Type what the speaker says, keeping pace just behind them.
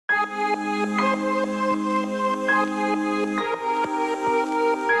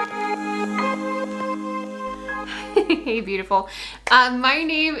Hey beautiful. My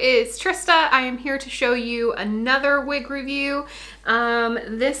name is Trista. I am here to show you another wig review.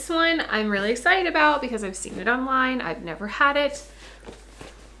 This one I'm really excited about because I've seen it online. I've never had it.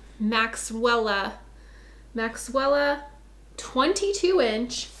 Maxwella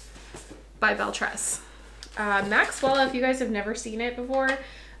 22-inch by Belle Tress. Maxwella, if you guys have never seen it before,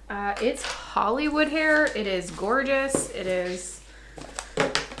 it's Hollywood hair. It is gorgeous. It is...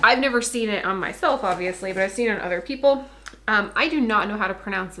 I've never seen it on myself, obviously, but I've seen it on other people. I do not know how to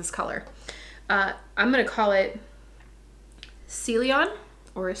pronounce this color. I'm going to call it Celyon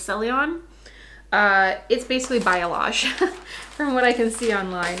or Celyon. It's basically Eyelashes from what I can see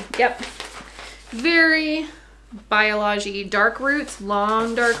online. Yep. Very Eyelashes-y. Dark roots,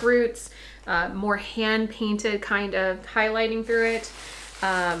 long dark roots, more hand-painted kind of highlighting through it.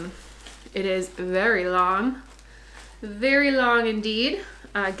 It is very long indeed.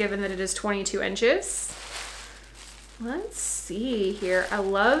 Given that it is 22 inches. Let's see here. I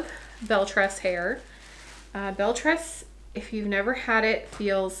love Belle Tress hair. Belle Tress, if you've never had it,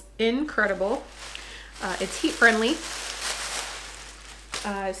 feels incredible. It's heat friendly.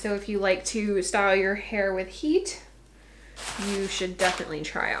 So if you like to style your hair with heat, you should definitely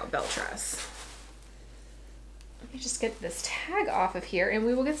try out Belle Tress. Let me just get this tag off of here and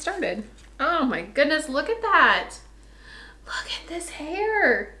we will get started. Oh my goodness, look at that. Look at this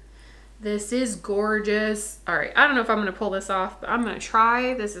hair. This is gorgeous. All right, I don't know if I'm gonna pull this off, but I'm gonna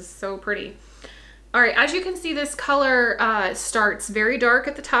try. This is so pretty. All right, as you can see, this color starts very dark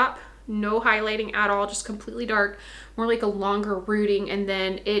at the top, no highlighting at all, just completely dark, more like a longer rooting, and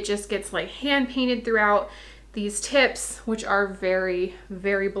then it just gets like hand painted throughout these tips, which are very,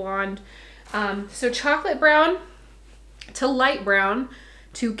 very blonde. So chocolate brown to light brown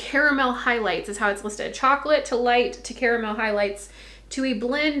to caramel highlights is how it's listed. Chocolate to light to caramel highlights to a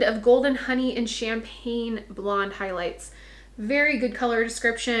blend of golden honey and champagne blonde highlights. Very good color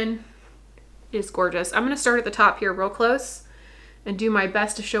description. It is gorgeous. I'm going to start at the top here real close and do my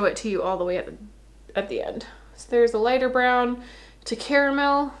best to show it to you all the way at the end. So there's a lighter brown to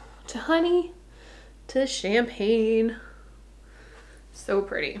caramel to honey to champagne. So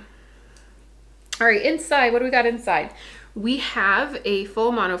pretty. All right, inside, what do we got inside? We have a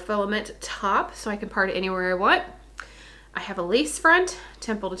full monofilament top, so I can part it anywhere I want. I have a lace front,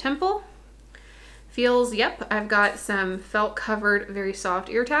 temple to temple. Feels, yep, I've got some felt covered, very soft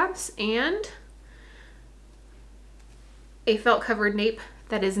ear tabs and a felt covered nape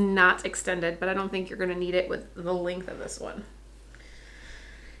that is not extended, but I don't think you're gonna need it with the length of this one.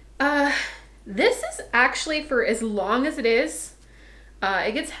 This is actually for as long as it is.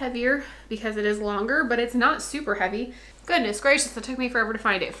 It gets heavier because it is longer, but it's not super heavy. Goodness gracious, it took me forever to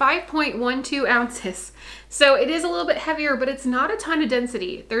find it. 5.12 ounces. So it is a little bit heavier, but it's not a ton of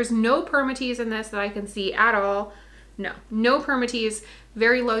density. There's no permatease in this that I can see at all. No permatease,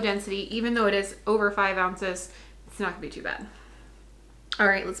 very low density. Even though it is over 5 ounces, it's not gonna be too bad. All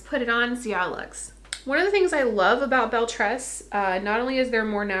right, let's put it on and see how it looks. One of the things I love about Belle Tress, not only is there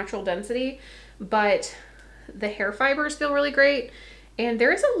more natural density, but the hair fibers feel really great. And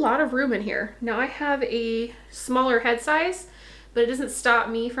there is a lot of room in here. Now I have a smaller head size, but it doesn't stop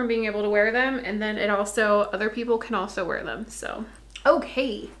me from being able to wear them. And then it also, other people can also wear them. So,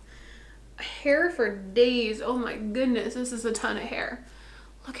 okay. Hair for days. Oh my goodness, this is a ton of hair.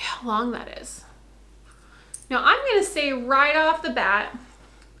 Look how long that is. Now I'm gonna say right off the bat,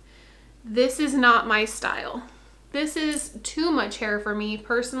 this is not my style. This is too much hair for me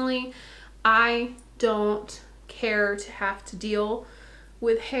personally. I don't care to have to deal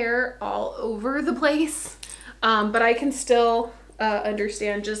with hair all over the place, but I can still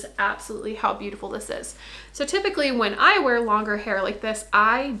understand just absolutely how beautiful this is. So typically when I wear longer hair like this,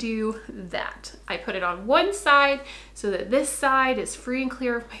 I do that. I put it on one side so that this side is free and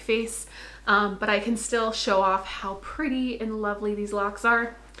clear of my face, but I can still show off how pretty and lovely these locks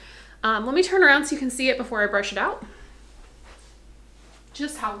are. Let me turn around so you can see it before I brush it out.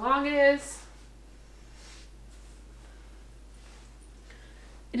 Just how long it is.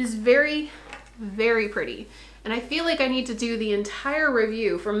 It is very, very pretty. And I feel like I need to do the entire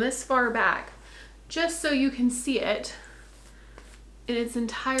review from this far back just so you can see it in its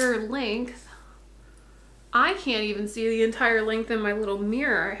entire length. I can't even see the entire length in my little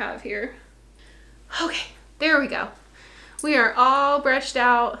mirror I have here. Okay, there we go. We are all brushed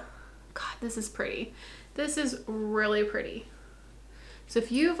out. God, this is pretty. This is really pretty. So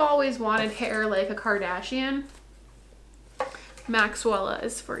if you've always wanted hair like a Kardashian, Maxwella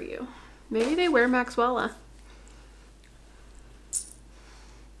is for you. Maybe they wear Maxwella.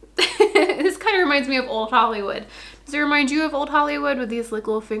 This kind of reminds me of old Hollywood. Does it remind you of old Hollywood with these like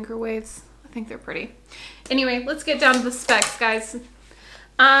little finger waves? I think they're pretty. Anyway, let's get down to the specs, guys.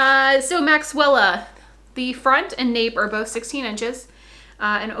 So Maxwella, the front and nape are both 16 inches.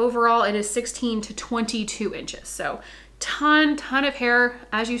 And overall it is 16 to 22 inches. So ton of hair,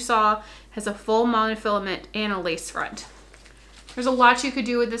 as you saw, has a full monofilament and a lace front. There's a lot you could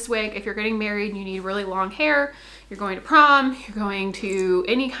do with this wig. If you're getting married and you need really long hair, you're going to prom, you're going to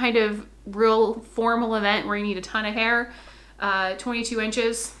any kind of real formal event where you need a ton of hair, 22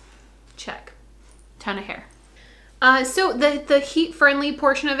 inches, check, ton of hair. So the heat-friendly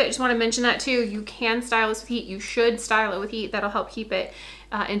portion of it, just want to mention that too. You can style this with heat. You should style it with heat. That'll help keep it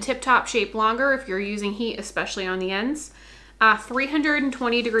in tip-top shape longer if you're using heat, especially on the ends.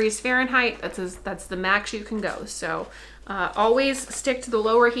 320 degrees Fahrenheit, that's the max you can go. So always stick to the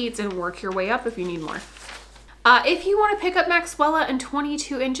lower heats and work your way up if you need more. If you want to pick up Maxwella in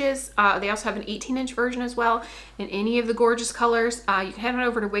 22 inches, they also have an 18-inch version as well in any of the gorgeous colors. You can head on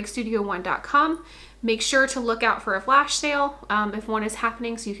over to wigstudio1.com. Make sure to look out for a flash sale if one is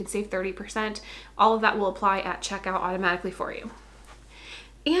happening, so you can save 30%. All of that will apply at checkout automatically for you.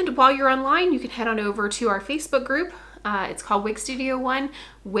 And while you're online, you can head on over to our Facebook group. It's called Wig Studio One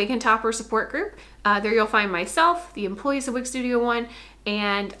Wig and Topper Support Group. There you'll find myself, the employees of Wig Studio One,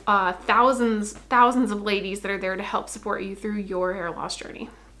 and thousands of ladies that are there to help support you through your hair loss journey.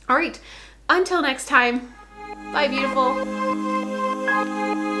 All right, until next time, bye beautiful.